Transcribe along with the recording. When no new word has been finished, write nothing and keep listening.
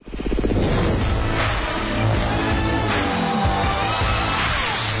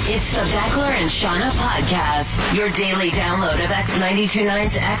It's the Beckler and Shauna podcast, your daily download of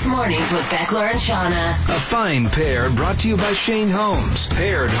X92.9's X Mornings with Beckler and Shauna. A fine pair brought to you by Shane Homes.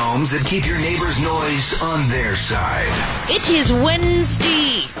 Paired homes that keep your neighbor's noise on their side. It is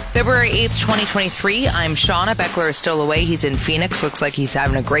Wednesday, February 8th, 2023. I'm Shauna. Beckler is still away. He's in Phoenix. Looks like he's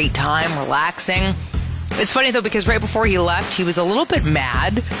having a great time, relaxing. It's funny, though, because right before he left, he was a little bit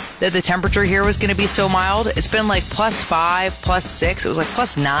mad that the temperature here was going to be so mild. It's been like +5, +6. It was like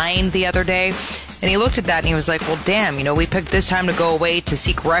 +9 the other day. And he looked at that and he was like, well, damn, we picked this time to go away to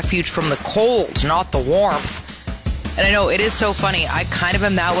seek refuge from the cold, not the warmth. And I know it is so funny. I kind of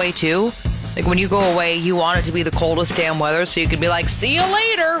am that way, too. Like, when you go away, you want it to be the coldest damn weather so you can be like, see you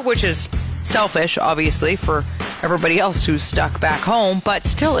later, which is selfish, obviously, for everybody else who's stuck back home. But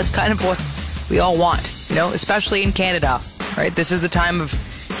still, it's kind of what we all want, especially in Canada, right? This is the time of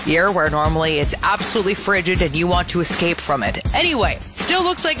year where normally it's absolutely frigid and you want to escape from it. Anyway, still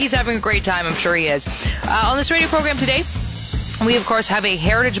looks like he's having a great time. I'm sure he is. On this radio program today, we, of course, have a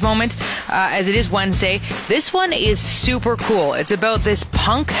heritage moment as it is Wednesday. This one is super cool. It's about this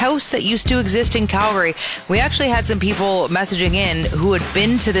punk house that used to exist in Calgary. We actually had some people messaging in who had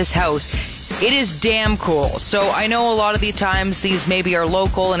been to this house. It is damn cool. So I know a lot of the times these maybe are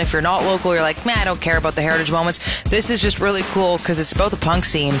local, and if you're not local, you're like, man, I don't care about the heritage moments. This is just really cool because it's about the punk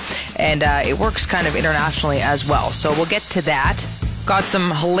scene, and it works kind of internationally as well. So we'll get to that. Got some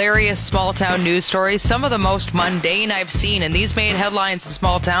hilarious small town news stories, some of the most mundane I've seen, and these made headlines in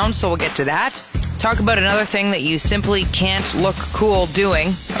small towns, so we'll get to that. Talk about another thing that you simply can't look cool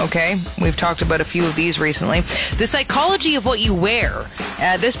doing, okay? We've talked about a few of these recently. The psychology of what you wear.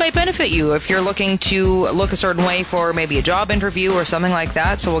 This might benefit you if you're looking to look a certain way for maybe a job interview or something like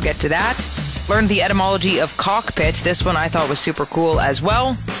that, so we'll get to that. Learned the etymology of cockpit. This one I thought was super cool as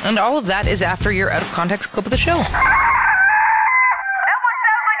well. And all of that is after your out of context clip of the show.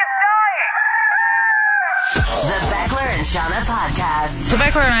 The Beckler and Shauna podcast. So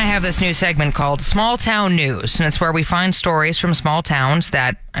Beckler and I have this new segment called Small Town News, and it's where we find stories from small towns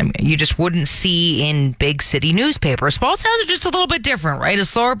that you just wouldn't see in big city newspapers. Small towns are just a little bit different, right? A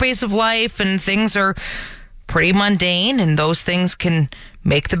slower pace of life, and things are pretty mundane, and those things can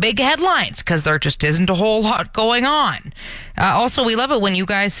make the big headlines because there just isn't a whole lot going on. Also, we love it when you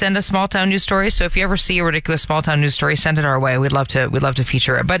guys send us small town news stories. So if you ever see a ridiculous small town news story, send it our way. We'd love to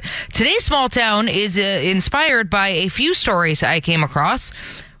feature it. But today's small town is inspired by a few stories I came across.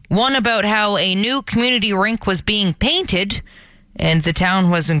 One about how a new community rink was being painted, and the town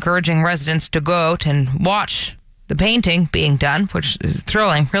was encouraging residents to go out and watch the painting being done, which is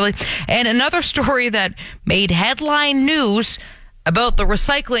thrilling, really. And another story that made headline news about the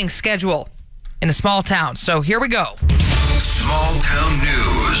recycling schedule in a small town. So here we go. Small Town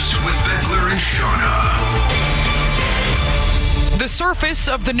News with Beckler and Shauna. The surface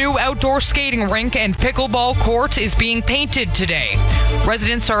of the new outdoor skating rink and pickleball court is being painted today.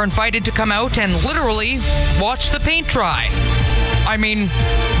 Residents are invited to come out and literally watch the paint dry. I mean,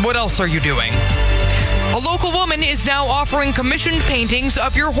 what else are you doing? A local woman is now offering commissioned paintings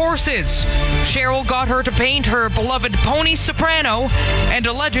of your horses. Cheryl got her to paint her beloved pony Soprano and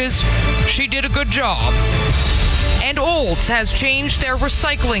alleges she did a good job. And Olds has changed their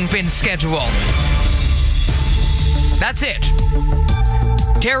recycling bin schedule. That's it.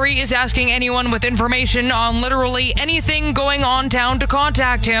 Terry is asking anyone with information on literally anything going on town to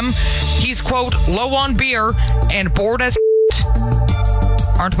contact him. He's, quote, low on beer and bored as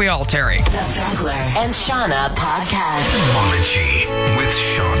Aren't we all, Terry? The Beckler and Shauna podcast. Etymology with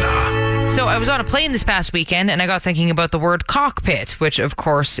Shauna. So I was on a plane this past weekend, and I got thinking about the word cockpit, which, of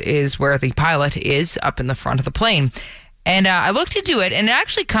course, is where the pilot is up in the front of the plane. And I looked into it, and it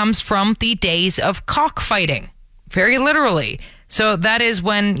actually comes from the days of cockfighting, very literally. So that is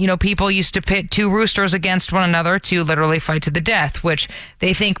when, people used to pit two roosters against one another to literally fight to the death, which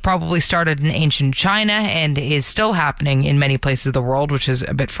they think probably started in ancient China and is still happening in many places of the world, which is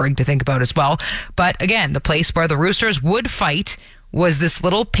a bit frig to think about as well. But again, the place where the roosters would fight was this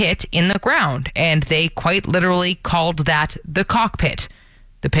little pit in the ground, and they quite literally called that the cockpit,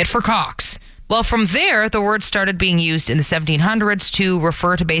 the pit for cocks. Well, from there, the word started being used in the 1700s to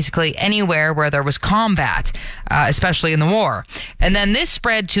refer to basically anywhere where there was combat, especially in the war. And then this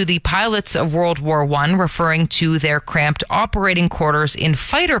spread to the pilots of World War I, referring to their cramped operating quarters in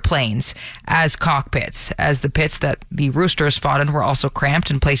fighter planes as cockpits, as the pits that the roosters fought in were also cramped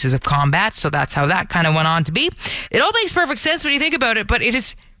in places of combat. So that's how that kind of went on to be. It all makes perfect sense when you think about it, but it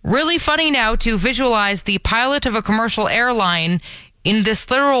is really funny now to visualize the pilot of a commercial airline in this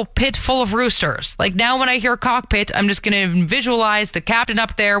literal pit full of roosters. Like, now when I hear cockpit, I'm just going to visualize the captain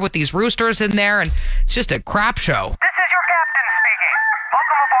up there with these roosters in there, and it's just a crap show. This is your captain speaking.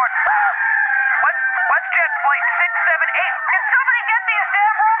 Welcome aboard,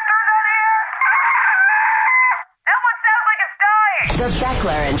 The Beckler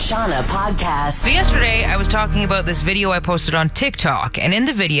and Shauna podcast. So yesterday, I was talking about this video I posted on TikTok, and in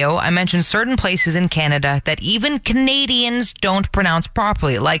the video, I mentioned certain places in Canada that even Canadians don't pronounce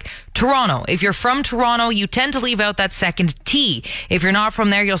properly, like Toronto. If you're from Toronto, you tend to leave out that second T. If you're not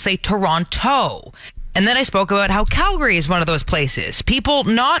from there, you'll say Toronto. And then I spoke about how Calgary is one of those places. People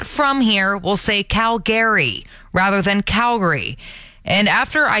not from here will say Calgary rather than Calgary. And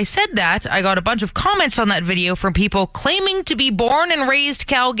after I said that, I got a bunch of comments on that video from people claiming to be born and raised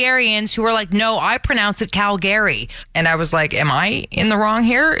Calgarians who were like, no, I pronounce it Calgary. And I was like, am I in the wrong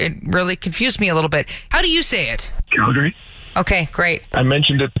here? It really confused me a little bit. How do you say it? Calgary. Okay, great. I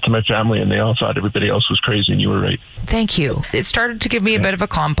mentioned it to my family and they all thought everybody else was crazy and you were right. Thank you. It started to give me a bit of a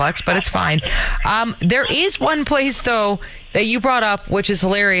complex, but it's fine. There is one place, though, that you brought up, which is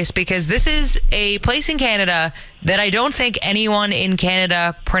hilarious because this is a place in Canada that I don't think anyone in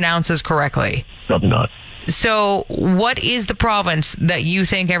Canada pronounces correctly. Probably not. So what is the province that you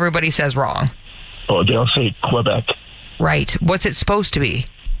think everybody says wrong? Oh, they all say Quebec. Right. What's it supposed to be?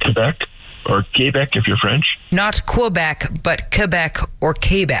 Quebec or Quebec if you're French. Not Quebec, but Quebec or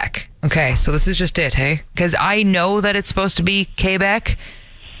Quebec. Okay, so this is just it, hey? Because I know that it's supposed to be Quebec,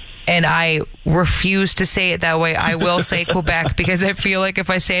 and I refuse to say it that way. I will say Quebec because I feel like if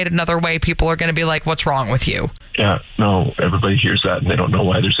I say it another way, people are going to be like, what's wrong with you? Yeah, no, everybody hears that and they don't know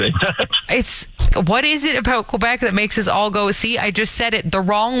why they're saying that. What is it about Quebec that makes us all go, see, I just said it the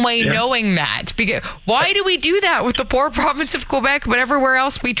wrong way knowing that? Because why do we do that with the poor province of Quebec, but everywhere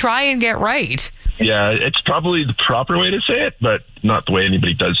else we try and get right? Yeah, it's probably the proper way to say it, but not the way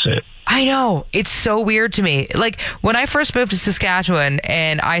anybody does say it. I know. It's so weird to me. Like, when I first moved to Saskatchewan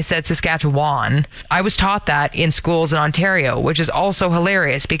and I said Saskatchewan, I was taught that in schools in Ontario, which is also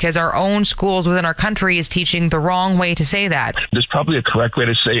hilarious because our own schools within our country is teaching the wrong way to say that. There's probably a correct way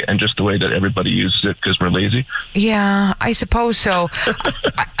to say it and just the way that everybody uses it because we're lazy. Yeah, I suppose so.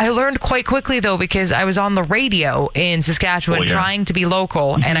 I learned quite quickly, though, because I was on the radio in Saskatchewan trying to be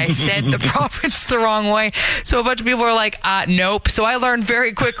local and I said the province the wrong way. So a bunch of people were like, nope. So I learned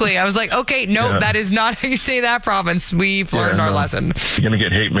very quickly. I was like, okay, nope, that is not how you say that province. We've learned our lesson. You're going to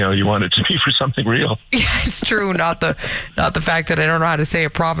get hate mail. You want it to be for something real. Yeah, it's true. Not the fact that I don't know how to say a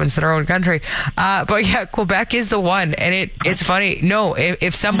province in our own country. But yeah, Quebec is the one. And it's funny. No,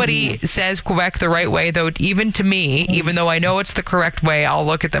 if somebody says Quebec the right way, though, even to me, even though I know it's the correct way, I'll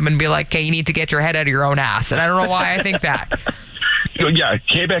look at them and be like, okay, you need to get your head out of your own ass. And I don't know why I think that. Yeah,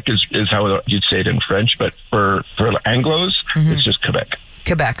 Quebec is how you'd say it in French, but for Anglos, it's just Quebec.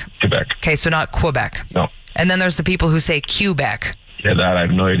 Quebec. Okay, so not Quebec. No. And then there's the people who say Quebec. Yeah, that I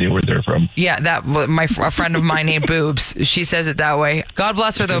have no idea where they're from. Yeah, a friend of mine named Boobs, she says it that way. God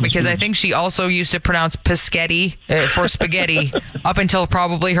bless her, though, because I think she also used to pronounce Pescetti for spaghetti up until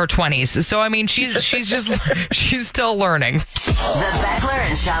probably her 20s. So, I mean, she's still learning. The Beckler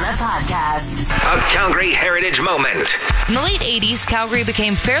and Shauna podcast. A Calgary Heritage Moment. In the late 80s, Calgary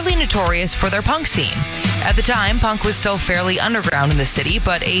became fairly notorious for their punk scene. At the time, punk was still fairly underground in the city,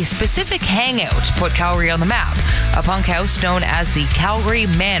 but a specific hangout put Calgary on the map, a punk house known as the Calgary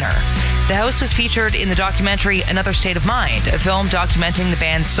Manor. The house was featured in the documentary Another State of Mind, a film documenting the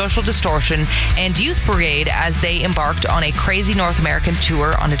band's Social Distortion and Youth Brigade as they embarked on a crazy North American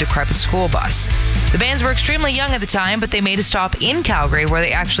tour on a decrepit school bus. The bands were extremely young at the time, but they made a stop in Calgary where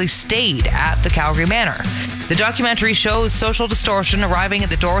they actually stayed at the Calgary Manor. The documentary shows Social Distortion arriving at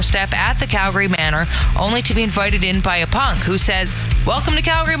the doorstep at the Calgary Manor, only to be invited in by a punk who says, "Welcome to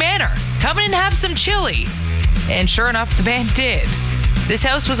Calgary Manor. Come in and have some chili." And sure enough, the band did. This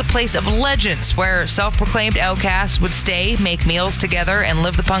house was a place of legends where self-proclaimed outcasts would stay, make meals together, and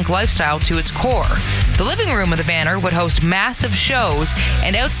live the punk lifestyle to its core. The living room of the Manor would host massive shows,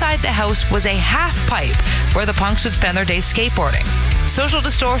 and outside the house was a half pipe where the punks would spend their days skateboarding. Social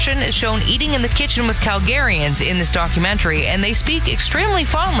Distortion is shown eating in the kitchen with Calgarians in this documentary, and they speak extremely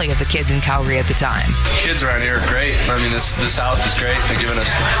fondly of the kids in Calgary at the time. Kids around here are great. I mean, this house is great. They've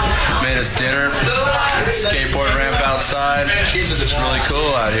made us dinner, skateboard ramp outside. It's really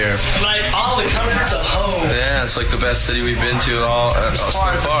cool out here. Like all the comforts of home. Yeah, it's like the best city we've been to as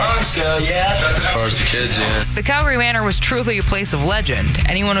far as the punks go, yeah. As far as the kids, yeah. The Calgary Manor was truly a place of legend.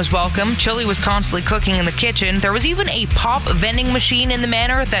 Anyone was welcome. Chili was constantly cooking in the kitchen. There was even a pop vending machine in the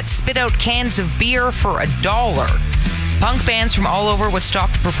manor that spit out cans of beer for $1. Punk bands from all over would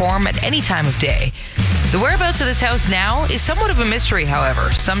stop to perform at any time of day. The whereabouts of this house now is somewhat of a mystery,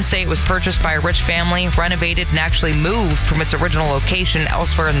 however. Some say it was purchased by a rich family, renovated, and actually moved from its original location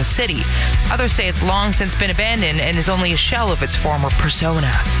elsewhere in the city. Others say it's long since been abandoned and is only a shell of its former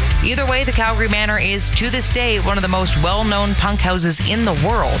persona. Either way, the Calgary Manor is, to this day, one of the most well-known punk houses in the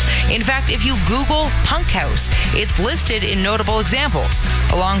world. In fact, if you Google punk house, it's listed in notable examples,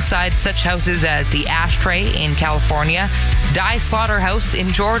 alongside such houses as the Ashtray in California, Die Slaughterhouse in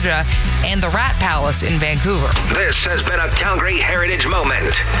Georgia, and the Rat Palace in Vancouver. This has been a Calgary Heritage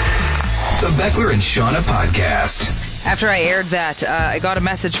Moment. The Beckler and Shauna Podcast. After I aired that, I got a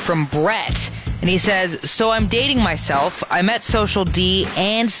message from Brett, and he says, "So I'm dating myself. I met Social D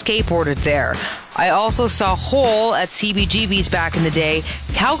and skateboarded there. I also saw Hole at CBGB's back in the day.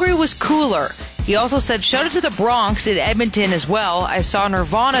 Calgary was cooler." He also said, "Shout out to the Bronx in Edmonton as well. I saw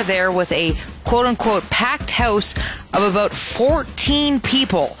Nirvana there with a quote-unquote packed house of about 14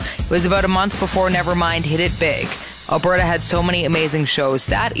 people. It was about a month before Nevermind hit it big. Alberta had so many amazing shows.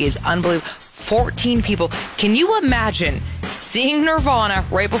 That is unbelievable. 14 people. Can you imagine seeing Nirvana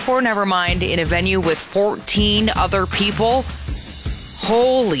right before Nevermind in a venue with 14 other people?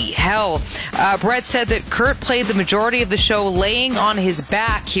 Holy hell." Brett said that Kurt played the majority of the show laying on his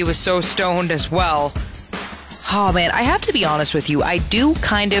back. He was so stoned as well. Oh man, I have to be honest with you. I do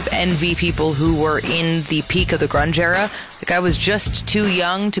kind of envy people who were in the peak of the grunge era. Like, I was just too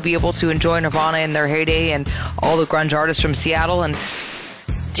young to be able to enjoy Nirvana in their heyday and all the grunge artists from Seattle. And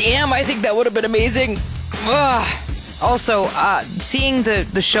damn, I think that would have been amazing. Ugh. Also, seeing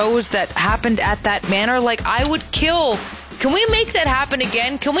the shows that happened at that manor, like, I would kill. Can we make that happen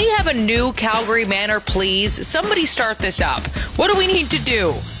again? Can we have a new Calgary Manor, please? Somebody start this up. What do we need to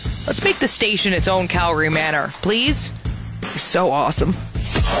do? Let's make the station its own Calgary Manor, please. It's so awesome.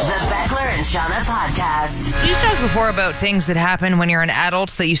 The Beckler and Shauna Podcast. You talked before about things that happen when you're an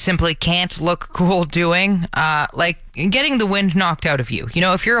adult that you simply can't look cool doing, like getting the wind knocked out of you. You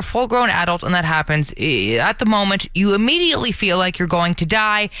know, if you're a full-grown adult and that happens, at the moment, you immediately feel like you're going to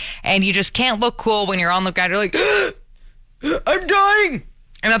die, and you just can't look cool when you're on the ground. You're like, I'm dying.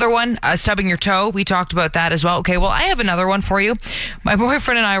 Another one, stubbing your toe. We talked about that as well. Okay, well, I have another one for you. My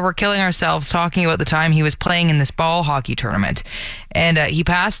boyfriend and I were killing ourselves talking about the time he was playing in this ball hockey tournament. And he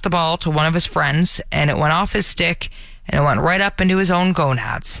passed the ball to one of his friends, and it went off his stick, and it went right up into his own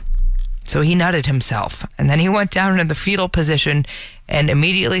gonads. So he nutted himself. And then he went down in the fetal position and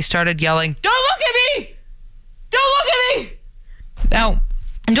immediately started yelling, "Don't look at me! Don't look at me!" Now,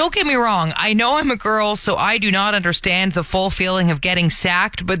 don't get me wrong, I know I'm a girl, so I do not understand the full feeling of getting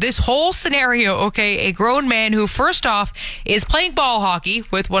sacked, but this whole scenario, okay, a grown man who, first off, is playing ball hockey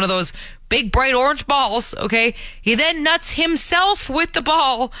with one of those big bright orange balls, okay, he then nuts himself with the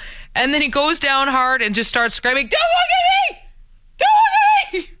ball, and then he goes down hard and just starts screaming, "Don't look at me! Don't look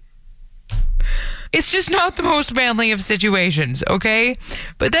at me!" It's just not the most manly of situations, okay?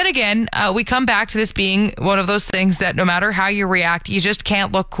 But then again, we come back to this being one of those things that no matter how you react, you just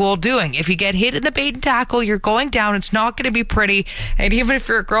can't look cool doing. If you get hit in the bait and tackle, you're going down. It's not going to be pretty. And even if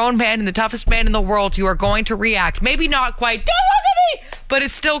you're a grown man and the toughest man in the world, you are going to react. Maybe not quite, "Don't look at me!" but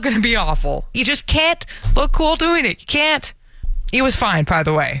it's still going to be awful. You just can't look cool doing it. You can't. He was fine, by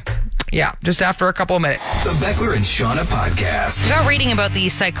the way. Yeah, just after a couple of minutes. The Beckler and Shauna Podcast. I got reading about the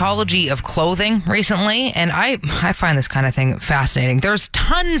psychology of clothing recently, and I find this kind of thing fascinating. There's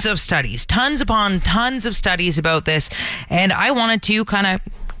tons of studies, tons upon tons of studies about this, and I wanted to kind of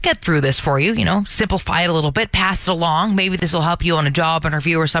get through this for you, you know, simplify it a little bit, pass it along. Maybe this will help you on a job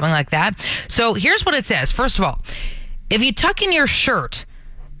interview or something like that. So here's what it says. First of all, if you tuck in your shirt,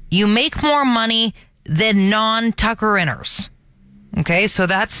 you make more money than non-tucker-inners. Okay, so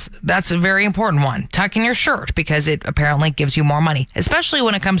that's a very important one. Tuck in your shirt because it apparently gives you more money, especially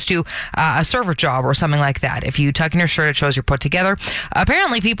when it comes to a server job or something like that. If you tuck in your shirt, it shows you're put together.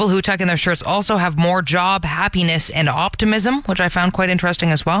 Apparently, people who tuck in their shirts also have more job happiness and optimism, which I found quite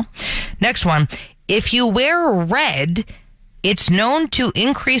interesting as well. Next one, if you wear red, it's known to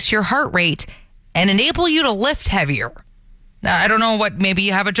increase your heart rate and enable you to lift heavier. Now, I don't know what, maybe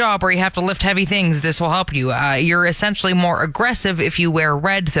you have a job where you have to lift heavy things. This will help you. You're essentially more aggressive if you wear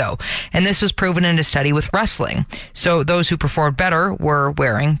red, though. And this was proven in a study with wrestling. So those who performed better were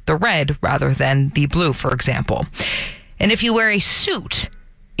wearing the red rather than the blue, for example. And if you wear a suit,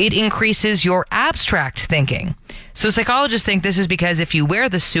 it increases your abstract thinking. So psychologists think this is because if you wear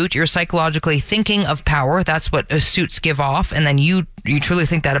the suit, you're psychologically thinking of power. That's what suits give off. And then you truly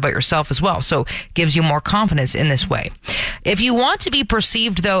think that about yourself as well. So it gives you more confidence in this way. If you want to be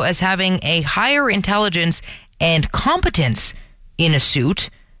perceived, though, as having a higher intelligence and competence in a suit,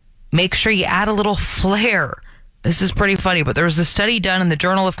 make sure you add a little flair This is pretty funny, but there was a study done in the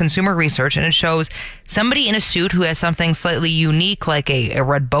Journal of Consumer Research, and it shows somebody in a suit who has something slightly unique, like a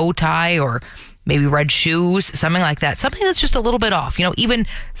red bow tie or maybe red shoes, something like that. Something that's just a little bit off. Even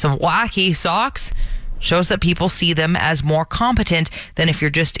some wacky socks shows that people see them as more competent than if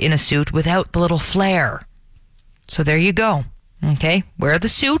you're just in a suit without the little flair. So there you go. Okay, wear the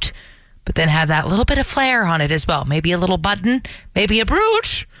suit, but then have that little bit of flair on it as well. Maybe a little button, maybe a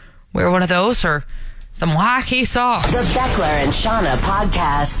brooch. Wear one of those, or some wacky socks. The Beckler and Shauna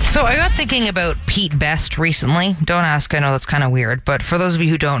podcast. So I got thinking about Pete Best recently. Don't ask, I know that's kind of weird, but for those of you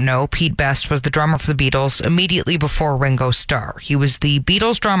who don't know, Pete Best was the drummer for the Beatles immediately before Ringo Starr. He was the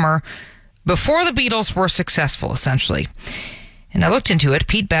Beatles drummer before the Beatles were successful, essentially. And I looked into it.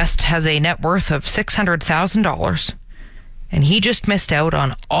 Pete Best has a net worth of $600,000. And he just missed out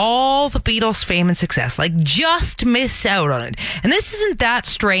on all the Beatles' fame and success. Just missed out on it. And this isn't that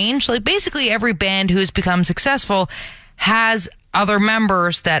strange. Basically every band who's become successful has other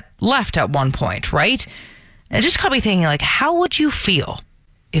members that left at one point, right? And it just got me thinking, how would you feel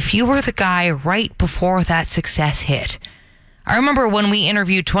if you were the guy right before that success hit? I remember when we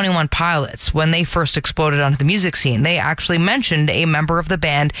interviewed 21 Pilots, when they first exploded onto the music scene, they actually mentioned a member of the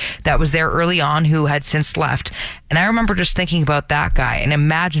band that was there early on who had since left. And I remember just thinking about that guy and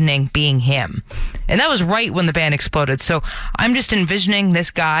imagining being him. And that was right when the band exploded. So I'm just envisioning this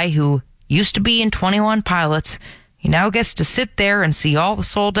guy who used to be in 21 Pilots. He now gets to sit there and see all the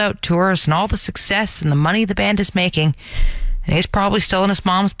sold out tours and all the success and the money the band is making. And he's probably still in his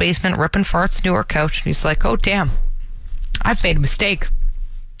mom's basement ripping farts into her couch. And he's like, oh, damn. I've made a mistake.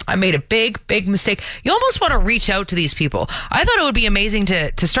 I made a big, big mistake. You almost want to reach out to these people. I thought it would be amazing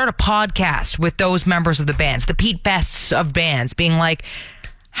to start a podcast with those members of the bands, the Pete Bests of bands, being like,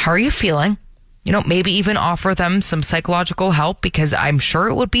 how are you feeling? Maybe even offer them some psychological help, because I'm sure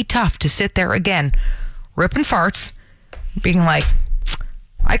it would be tough to sit there again, ripping farts, being like,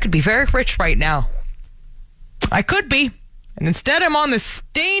 I could be very rich right now. I could be. And instead I'm on this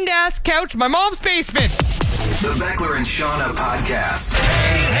stained ass couch in my mom's basement. The Beckler and Shauna podcast.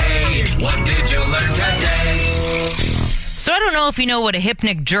 Hey, what did you learn today? So I don't know if you know what a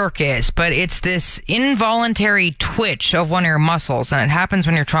hypnic jerk is, but it's this involuntary twitch of one of your muscles, and it happens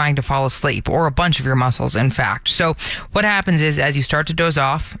when you're trying to fall asleep, or a bunch of your muscles, in fact. So what happens is, as you start to doze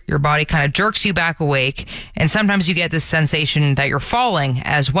off, your body kind of jerks you back awake, and sometimes you get this sensation that you're falling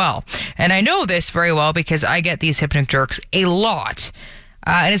as well. And I know this very well because I get these hypnic jerks a lot.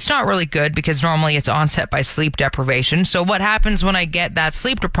 And it's not really good because normally it's onset by sleep deprivation. So what happens when I get that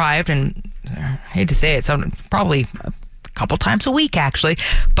sleep deprived, and I hate to say it, so probably a couple times a week actually,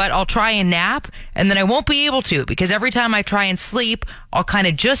 but I'll try and nap and then I won't be able to, because every time I try and sleep, I'll kind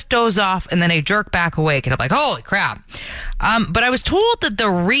of just doze off and then I jerk back awake and I'm like, holy crap. But I was told that the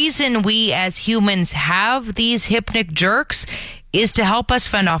reason we as humans have these hypnic jerks is to help us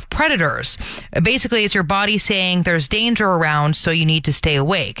fend off predators. Basically, it's your body saying there's danger around, so you need to stay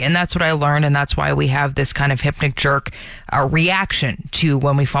awake. And that's what I learned, and that's why we have this kind of hypnic jerk reaction to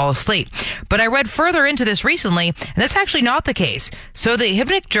when we fall asleep. But I read further into this recently, and that's actually not the case. So the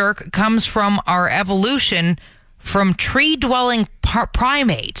hypnic jerk comes from our evolution from tree-dwelling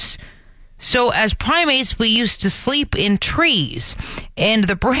primates. So as primates, we used to sleep in trees, and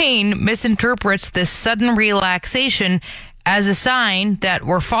the brain misinterprets this sudden relaxation as a sign that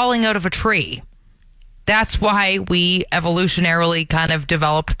we're falling out of a tree. That's why we evolutionarily kind of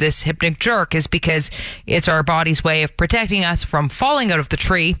developed this hypnic jerk, is because it's our body's way of protecting us from falling out of the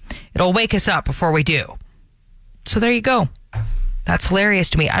tree. It'll wake us up before we do. So there you go. That's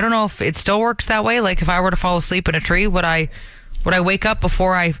hilarious to me. I don't know if it still works that way. Like if I were to fall asleep in a tree, would I wake up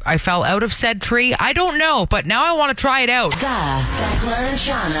before I fell out of said tree? I don't know, but now I want to try it out. The Beckler and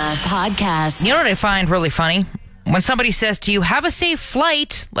Shauna podcast. You know what I find really funny? When somebody says to you, have a safe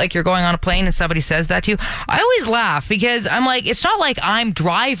flight, like you're going on a plane and somebody says that to you, I always laugh because I'm like, it's not like I'm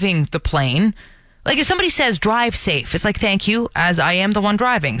driving the plane. Like if somebody says drive safe, it's like, thank you, as I am the one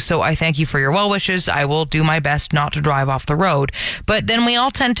driving. So I thank you for your well wishes. I will do my best not to drive off the road. But then we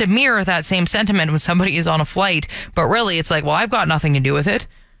all tend to mirror that same sentiment when somebody is on a flight. But really, it's like, well, I've got nothing to do with it.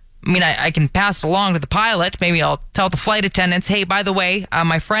 I mean, I can pass it along to the pilot. Maybe I'll tell the flight attendants, hey, by the way,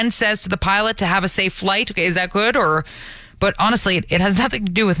 my friend says to the pilot to have a safe flight. Okay, is that good? But honestly, it has nothing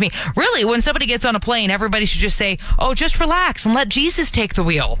to do with me. Really, when somebody gets on a plane, everybody should just say, oh, just relax and let Jesus take the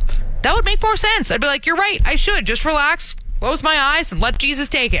wheel. That would make more sense. I'd be like, you're right, I should. Just relax, close my eyes, and let Jesus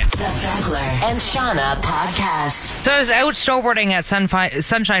take it. The Beckler and Shauna podcast. So I was out snowboarding at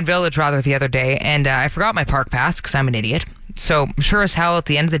Sunshine Village the other day, and I forgot my park pass because I'm an idiot. So sure as hell, at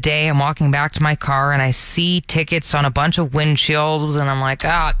the end of the day, I'm walking back to my car and I see tickets on a bunch of windshields, and I'm like,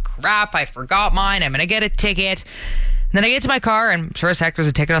 crap, I forgot mine. I'm going to get a ticket. And then I get to my car, and sure as heck, there's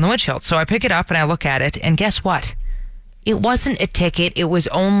a ticket on the windshield. So I pick it up and I look at it, and guess what? It wasn't a ticket. It was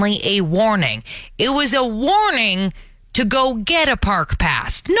only a warning. It was a warning to go get a park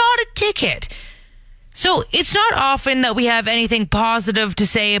pass, not a ticket. So it's not often that we have anything positive to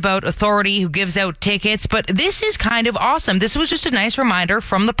say about authority who gives out tickets, but this is kind of awesome. This was just a nice reminder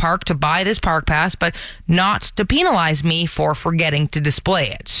from the park to buy this park pass, but not to penalize me for forgetting to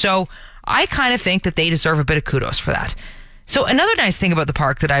display it. So I kind of think that they deserve a bit of kudos for that. So another nice thing about the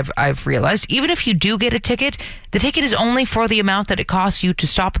park that I've realized, even if you do get a ticket, the ticket is only for the amount that it costs you to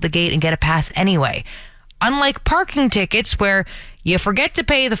stop at the gate and get a pass anyway. Unlike parking tickets where you forget to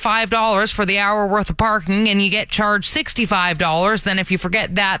pay the $5 for the hour worth of parking and you get charged $65. Then if you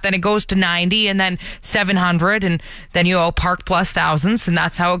forget that, then it goes to $90 and then $700 and then you owe Park Plus thousands, and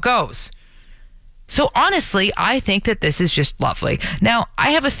that's how it goes. So honestly, I think that this is just lovely. Now,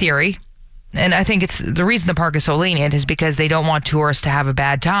 I have a theory, and I think it's the reason the park is so lenient is because they don't want tourists to have a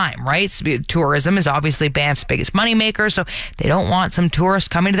bad time, right? So tourism is obviously Banff's biggest moneymaker, so they don't want some tourists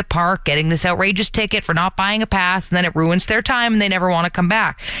coming to the park, getting this outrageous ticket for not buying a pass, and then it ruins their time and they never want to come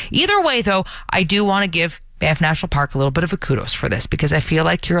back. Either way, though, I do want to give Banff National Park a little bit of a kudos for this, because I feel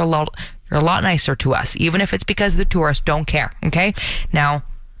like you're a lot nicer to us, even if it's because the tourists don't care, okay? Now,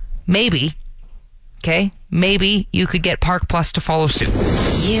 maybe you could get Park Plus to follow suit.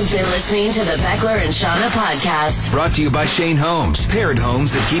 You've been listening to the Beckler and Shauna podcast. Brought to you by Shane Homes. Paired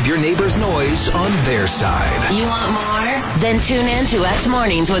homes that keep your neighbor's noise on their side. You want more? Then tune in to X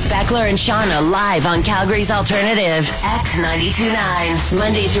Mornings with Beckler and Shauna live on Calgary's alternative, X929.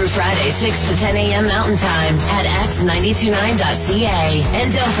 Monday through Friday, 6 to 10 a.m. Mountain Time at x929.ca.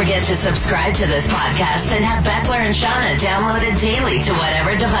 And don't forget to subscribe to this podcast and have Beckler and Shauna downloaded daily to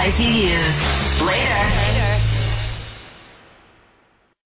whatever device you use. Later.